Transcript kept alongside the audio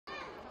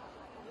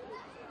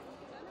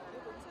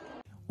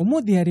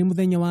Umuthi ari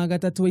muthenya wa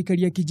gatatu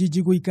aikari a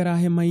Kijiji guikara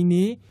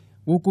hema-ini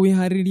guku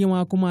wihaririria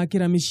wa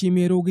kumakira micii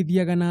mieru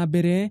ugithiaga na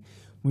mbere.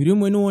 Mwiri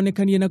umwe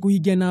niwonekanie na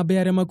kuhingia namba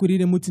ya aria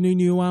makurire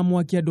mutino-ini wa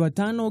mwaki andu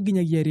atano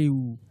nginyagia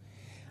riu.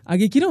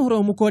 Agikira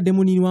horo mukonde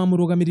munini wa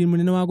murugamiriri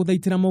munene wa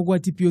guthaitira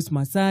mogwati Pius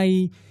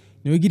Masai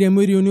niwigire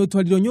mwiri uyu ni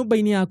utwarirwo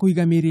nyumba-ini ya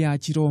kuiga miiri ya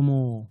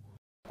Chiromo.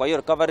 Kwa hiyo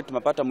recovery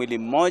tumepata mwili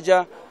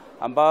mmoja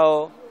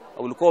ambao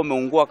ulikuwa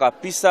umeungua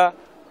kabisa,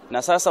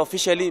 na sasa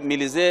officially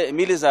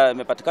mili za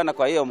mepatikana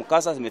kwa hiyo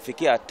mkasa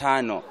zimefikia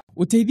 5.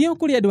 Uteithio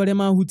kuri andu aria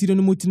mahutirwo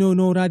ni mutino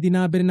no urathi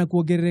na mbere na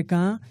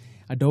kuongerereka,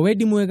 andu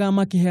wedi mwega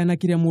makiheana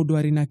kiria mundu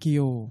ari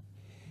nakio.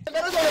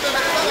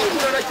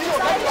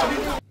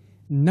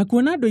 Na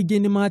kuona andu aingi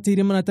ni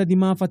mateire maratathi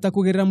ma bata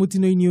kugerera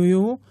mutino-ini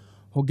uyu,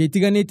 honge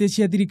itiganite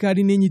cia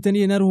thirikari ni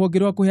nyitanire na ruhonge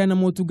rwa kuheana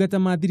motungata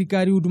ma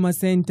thirikari Huduma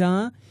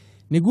Center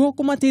niguo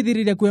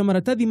kumateithiriria kuoya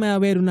maratathi maya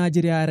weru na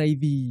njira ya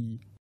raithi.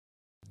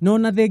 No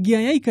na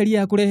thengia ya aikari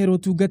ya kureherwo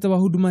tungata wa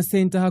Huduma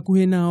Center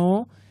hakuhe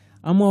nao,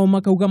 amwe ao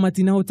makauga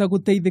matinahota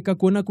guteithika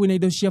kuona kwina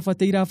indo cia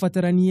bata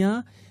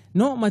irabatarania,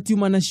 no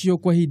matiuma nacio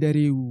kwa hinda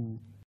riu.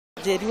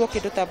 Njeriwo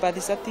kindu ta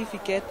birth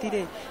certificate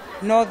ri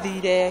no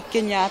thire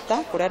Kenyatta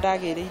kuria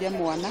ndagiriire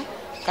mwana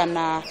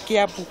kana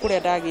Kiambu kuria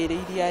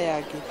ndagiriire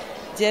ayangi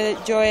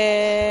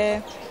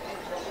joe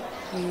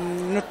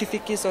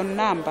notification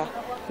number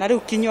na riu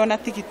kinya na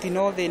tigiti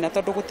no thina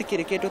tondu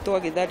gutikire kindu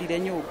twagitharire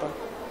nyumba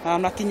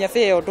na kinya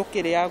feo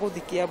ndukire ya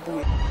guthi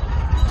Kiambu.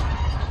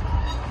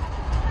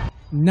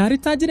 Na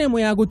ritajire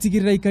mwe ya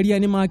gutigirira ikaria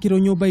ni makiro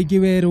nyumba ingi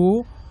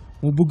weru,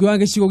 mubunge wa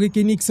gicigo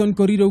giki Nixon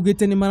Koriro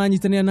ugite ni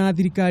maranyitanira na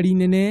thirikari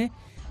nene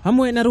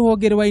hamwe na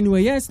ruhonge rwa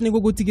NYS niguo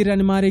gutigirira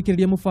ni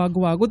marekereria mubango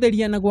wa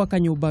gutheria na gwaka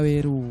nyumba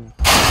weru.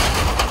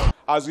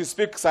 As we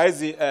speak,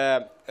 saizi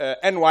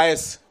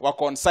NYS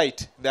wako on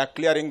site, they are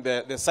clearing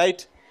the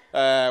site.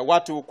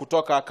 Watu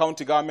kutoka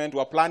county government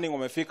wa planning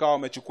wamefika,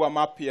 wamechukua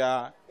map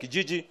ya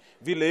Kijiji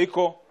vile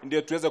iko,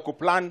 ndio tuweze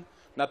kuplan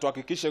na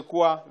tuhakikishe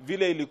kuwa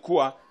vile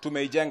ilikuwa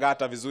tumeijenga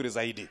hata vizuri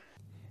zaidi.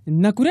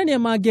 Na kuria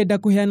mangenda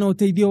kuheana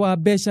uteithio wa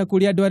mbeca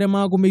kuri andu aria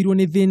magumirwo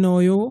ni thina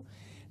uyu,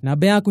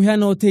 namba ya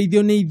kuheana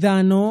uteithio ni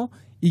 5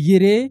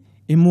 2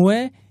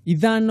 1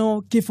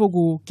 ithano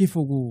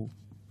kifugu.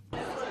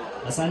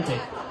 Asante.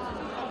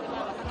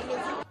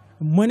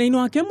 Mwena-ini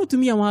wake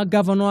mutumia wa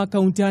governor wa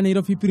kaunti ya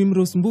Nairobi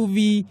Primrose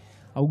Mbuvi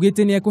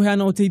augite ni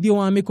ekuheana uteithio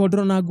wa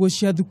mikodoro na nguo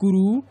cia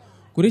thukuru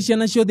kuri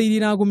ciana ciothe iria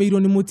iragumirwo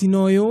ni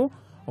mutino uyu,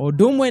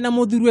 undu umwe na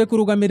muthurwe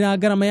kurugamira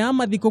garama ya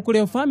mathiko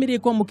kuri family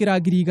kwamukira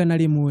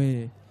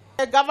 100,000.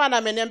 Governor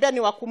ameniambia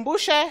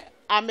niwakumbushe,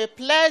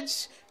 pledge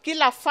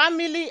kila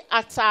family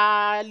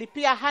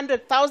atalipia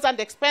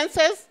 100,000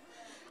 expenses,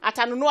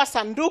 atanunua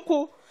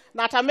sanduku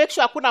na ata make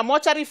sure hakuna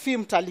mortuary fee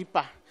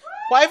mtalipa.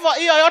 Kwa hivyo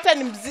hiyo yote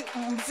ni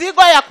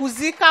mzigo ya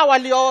kuzika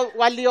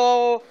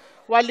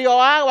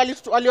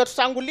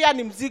waliotutangulia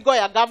ni mzigo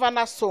ya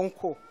Governor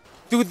Sonko.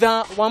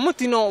 Thutha wa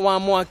mutino wa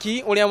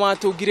mwaki uria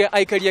watugire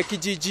aikari a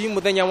Kijiji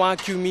muthenya wa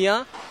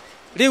Kiumia,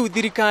 riu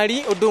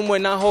thirikari undu umwe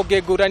na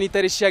honge ngurani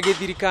tari cia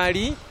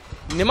githirikari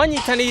ni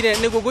manyitanire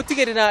niguo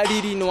gutigirira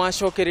riri ni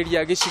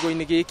wacokereria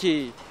gicigo-ini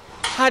giki.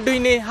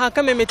 Handu-ini ha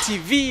Kameme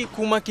TV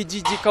kuma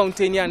Kijiji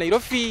kaunti ya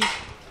Nairobi,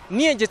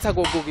 nie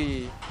njitagwo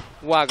Ngugi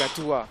wa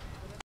Gatua.